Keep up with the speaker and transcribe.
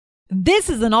This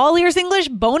is an All Ears English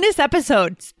bonus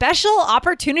episode. Special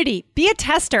opportunity. Be a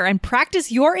tester and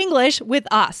practice your English with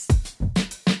us.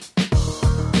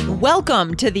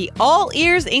 Welcome to the All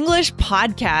Ears English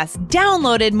podcast.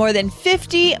 Downloaded more than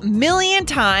 50 million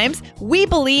times, we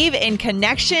believe in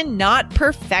connection, not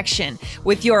perfection.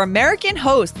 With your American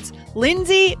hosts,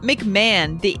 Lindsay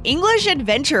McMahon, the English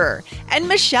adventurer, and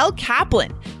Michelle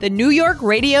Kaplan, the New York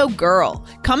radio girl,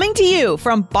 coming to you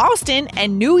from Boston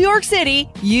and New York City,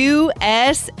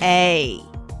 USA.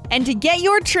 And to get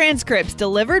your transcripts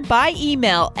delivered by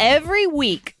email every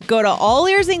week, go to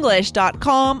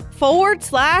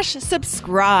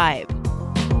allearsenglish.com/subscribe.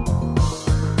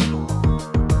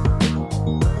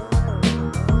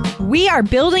 We are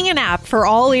building an app for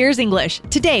All Ears English.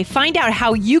 Today, find out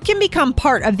how you can become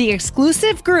part of the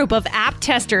exclusive group of app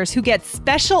testers who get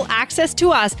special access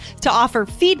to us to offer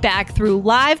feedback through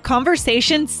live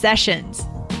conversation sessions.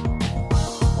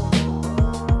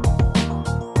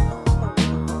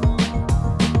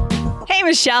 Hey,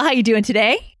 Michelle, how you doing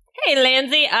today? Hey,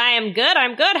 Lindsay, I am good.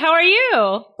 I'm good. How are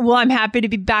you? Well, I'm happy to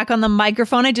be back on the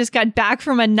microphone. I just got back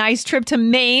from a nice trip to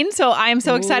Maine, so I am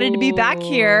so excited to be back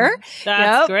here.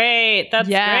 That's great. That's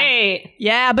great.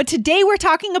 Yeah, but today we're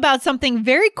talking about something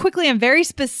very quickly and very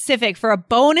specific for a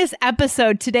bonus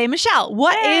episode today. Michelle,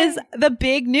 what is the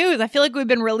big news? I feel like we've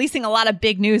been releasing a lot of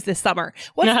big news this summer.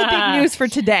 What's the big news for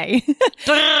today?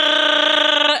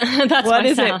 That's what my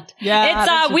is sound. it?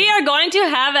 Yeah, we are going to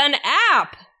have an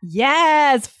app.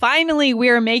 Yes, finally, we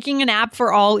are making an app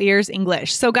for All Ears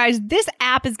English. So guys, this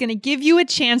app is going to give you a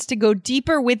chance to go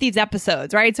deeper with these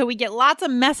episodes, right? So we get lots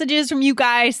of messages from you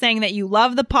guys saying that you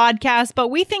love the podcast, but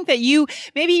we think that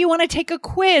maybe you want to take a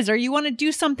quiz or you want to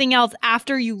do something else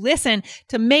after you listen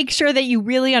to make sure that you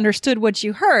really understood what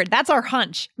you heard. That's our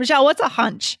hunch. Michelle, what's a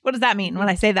hunch? What does that mean when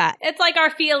I say that? It's like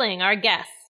our feeling, our guess.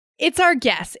 It's our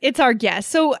guess. It's our guess.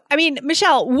 So,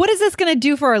 Michelle, what is this going to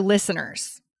do for our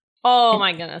listeners? Oh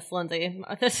my goodness, Lindsay.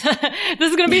 This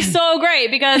is going to be so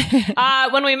great because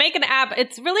when we make an app,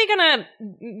 it's really going to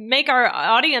make our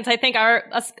audience, I think,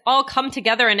 us all come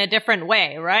together in a different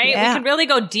way, right? Yeah. We can really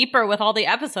go deeper with all the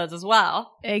episodes as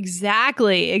well.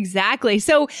 Exactly.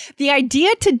 So the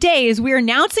idea today is we're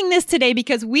announcing this today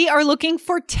because we are looking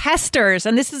for testers.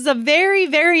 And this is a very,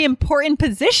 very important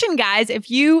position, guys,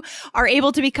 if you are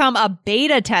able to become a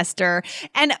beta tester.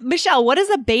 And Michelle, what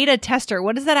is a beta tester?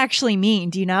 What does that actually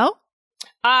mean? Do you know?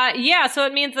 So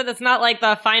it means that it's not like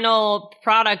the final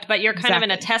product, but you're kind of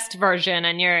in a test version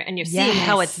and you're seeing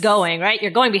how it's going, right?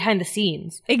 You're going behind the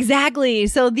scenes. Exactly.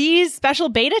 So these special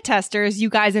beta testers, you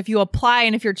guys, if you apply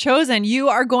and if you're chosen, you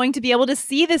are going to be able to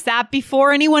see this app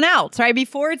before anyone else, right?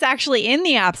 Before it's actually in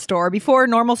the App Store, before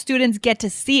normal students get to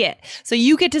see it. So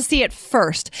you get to see it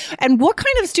first. And what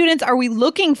kind of students are we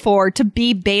looking for to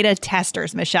be beta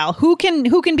testers, Michelle? Who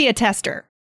can be a tester?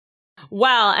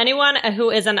 Well, anyone who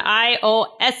is an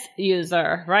iOS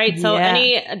user, right? So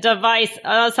any device.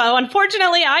 So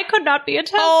unfortunately, I could not be a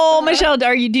tester. Oh, Michelle,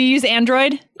 do you use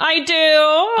Android? I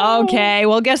do. Okay.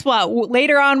 Well, guess what?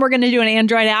 Later on, we're going to do an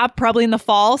Android app, probably in the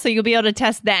fall, so you'll be able to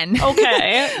test then.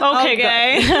 Okay.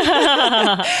 Okay.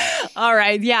 All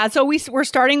right. Yeah. So we're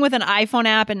starting with an iPhone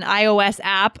app and iOS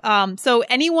app. So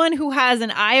anyone who has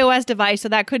an iOS device, so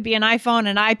that could be an iPhone,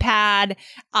 an iPad,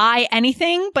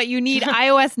 anything, but you need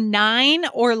iOS 9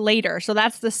 or later. So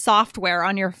that's the software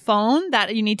on your phone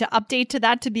that you need to update to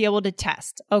that to be able to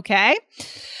test. Okay.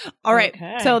 All right.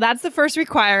 Okay. So that's the first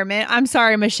requirement. I'm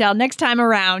sorry, Michelle. Next time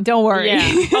around, don't worry.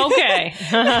 Yeah. Okay.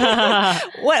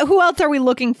 Who else are we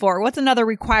looking for? What's another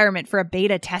requirement for a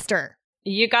beta tester?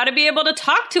 You got to be able to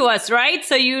talk to us, right?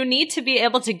 So you need to be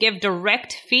able to give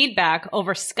direct feedback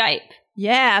over Skype.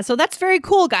 Yeah, so that's very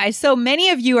cool, guys. So many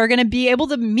of you are going to be able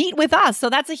to meet with us. So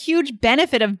that's a huge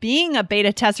benefit of being a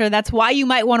beta tester. That's why you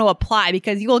might want to apply,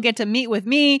 because you will get to meet with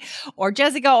me or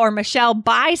Jessica or Michelle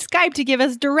by Skype to give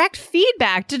us direct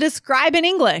feedback, to describe in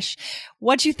English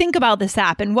what you think about this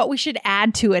app and what we should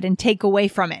add to it and take away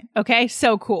from it. Okay,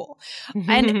 so cool.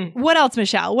 And what else,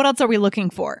 Michelle? What else are we looking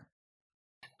for?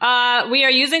 We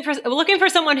are looking for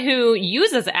someone who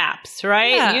uses apps,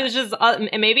 right? Yeah.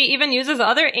 Maybe even uses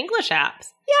other English apps.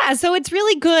 Yeah, so it's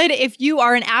really good if you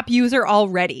are an app user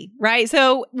already, right?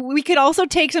 So we could also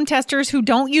take some testers who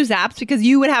don't use apps because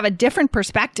you would have a different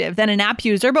perspective than an app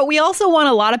user. But we also want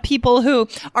a lot of people who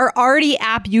are already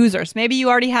app users. Maybe you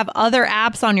already have other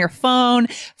apps on your phone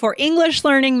for English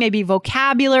learning, maybe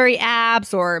vocabulary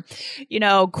apps or,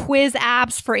 quiz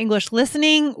apps for English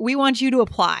listening. We want you to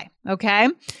apply, okay?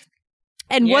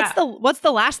 And what's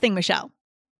the last thing, Michelle?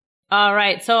 All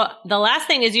right. So the last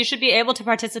thing is you should be able to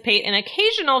participate in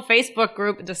occasional Facebook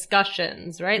group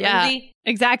discussions, right, Lindsay?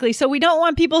 Exactly. So we don't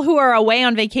want people who are away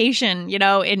on vacation,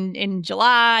 in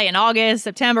July and August,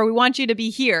 September. We want you to be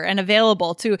here and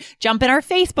available to jump in our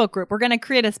Facebook group. We're going to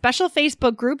create a special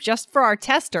Facebook group just for our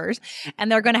testers,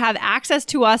 and they're going to have access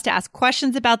to us to ask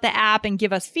questions about the app and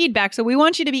give us feedback. So we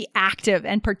want you to be active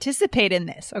and participate in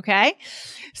this. Okay.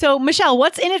 So Michelle,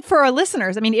 what's in it for our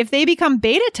listeners? I mean, if they become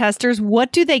beta testers,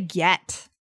 what do they get?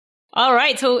 All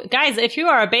right. So guys, if you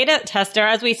are a beta tester,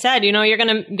 as we said, you're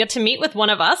going to get to meet with one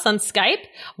of us on Skype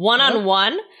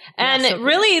one-on-one. And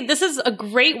really, this is a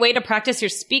great way to practice your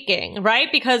speaking, right?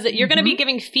 Because you're going to be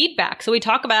giving feedback. So we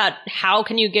talk about how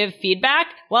can you give feedback?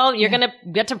 Well, you're going to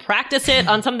get to practice it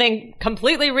on something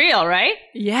completely real, right?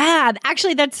 Yeah,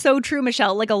 actually, that's so true,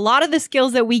 Michelle. Like a lot of the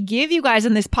skills that we give you guys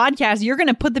in this podcast, you're going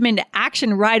to put them into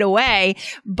action right away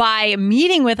by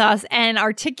meeting with us and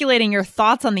articulating your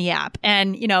thoughts on the app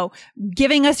and,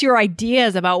 giving us your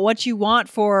ideas about what you want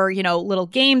for, little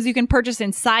games you can purchase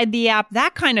inside the app,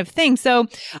 that kind of thing. So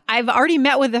I've already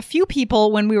met with a few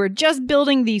people when we were just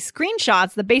building these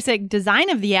screenshots, the basic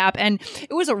design of the app, and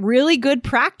it was a really good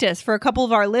practice for a couple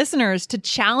of our listeners to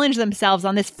challenge themselves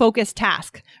on this focused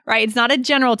task, right? It's not a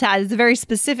general task. It's a very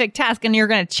specific task, and you're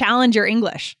going to challenge your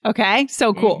English. Okay?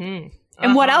 So cool.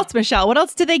 And what else, Michelle? What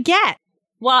else do they get?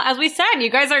 Well, as we said, you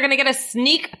guys are going to get a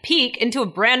sneak peek into a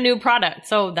brand new product.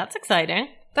 So that's exciting.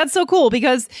 That's so cool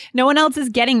because no one else is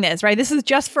getting this, right? This is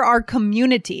just for our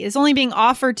community. It's only being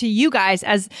offered to you guys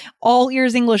as All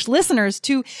Ears English listeners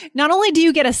to not only do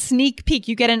you get a sneak peek,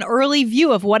 you get an early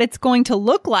view of what it's going to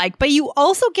look like, but you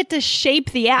also get to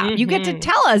shape the app. You get to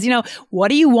tell us, what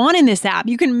do you want in this app?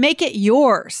 You can make it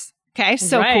yours. Okay,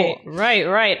 so cool.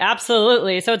 Right.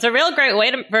 Absolutely. So it's a real great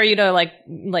way for you to like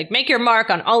make your mark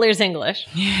on All Ears English.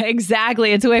 Yeah,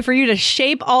 exactly. It's a way for you to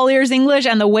shape All Ears English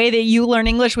and the way that you learn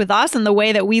English with us and the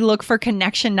way that we look for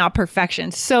connection, not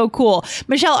perfection. So cool.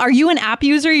 Michelle, are you an app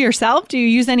user yourself? Do you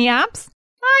use any apps?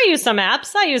 I use some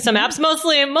apps,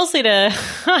 mostly to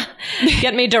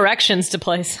get me directions to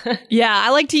place. Yeah,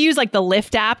 I like to use like the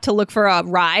Lyft app to look for a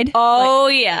ride. Oh,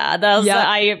 yeah. That's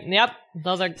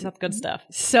good stuff.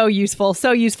 So useful.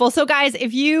 So guys,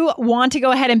 if you want to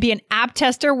go ahead and be an app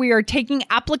tester, we are taking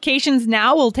applications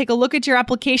now. We'll take a look at your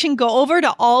application. Go over to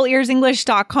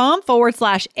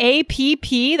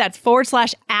allearsenglish.com/app. That's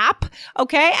 /app.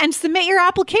 Okay. And submit your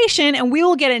application and we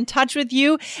will get in touch with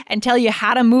you and tell you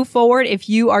how to move forward if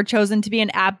you are chosen to be an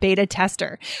app beta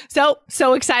tester. So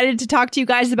excited to talk to you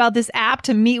guys about this app,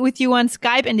 to meet with you on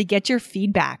Skype and to get your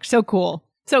feedback. So cool.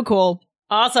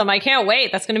 Awesome. I can't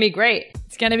wait. That's going to be great.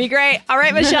 It's going to be great. All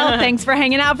right, Michelle, thanks for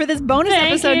hanging out for this bonus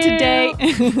episode today.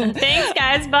 Thanks,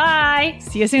 guys. Bye.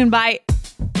 See you soon. Bye.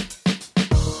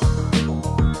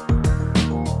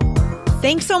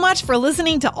 Thanks so much for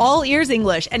listening to All Ears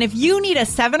English. And if you need a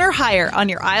 7 or higher on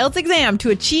your IELTS exam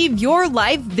to achieve your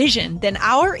life vision, then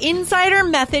our Insider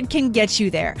Method can get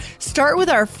you there. Start with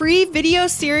our free video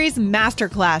series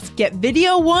masterclass. Get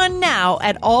video 1 now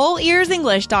at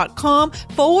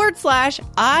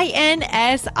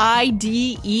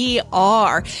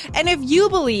allearsenglish.com/INSIDER. And if you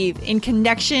believe in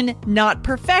connection, not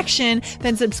perfection,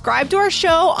 then subscribe to our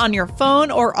show on your phone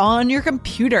or on your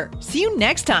computer. See you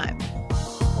next time.